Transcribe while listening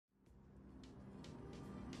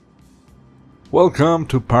Welcome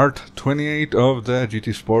to part 28 of the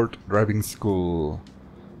GT Sport Driving School.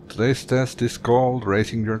 Today's test is called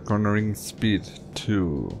Racing Your Cornering Speed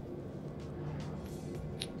 2.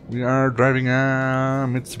 We are driving a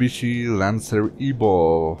Mitsubishi Lancer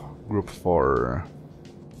Evo Group 4.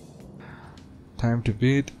 Time to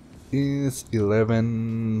beat is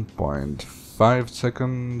 11.5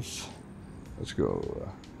 seconds. Let's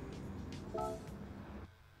go.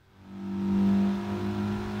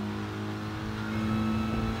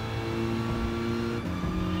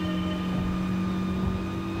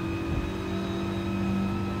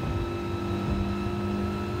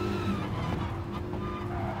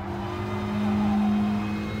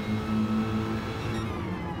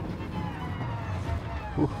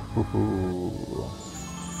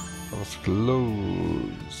 That was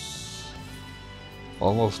close.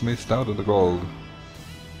 Almost missed out on the gold.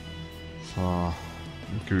 So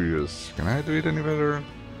I'm curious. Can I do it any better?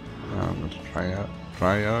 I'm going to try out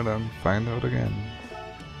and find out again.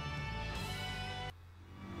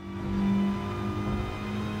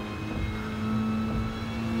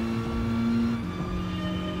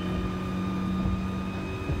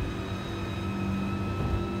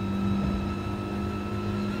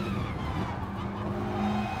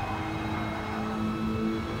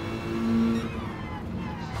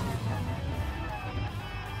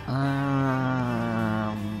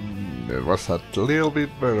 It was a little bit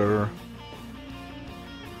better.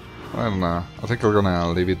 I don't know. I think we're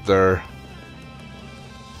gonna leave it there.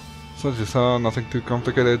 So as you saw, nothing too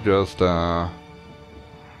complicated, just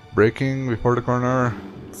braking before the corner,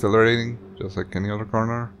 accelerating, just like any other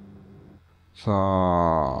corner.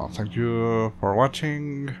 So thank you for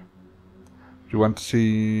watching. If you want to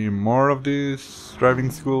see more of this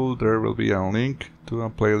driving school, there will be a link to a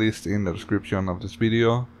playlist in the description of this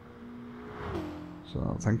video. So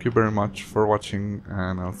thank you very much for watching,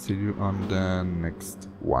 and I'll see you on the next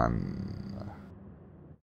one.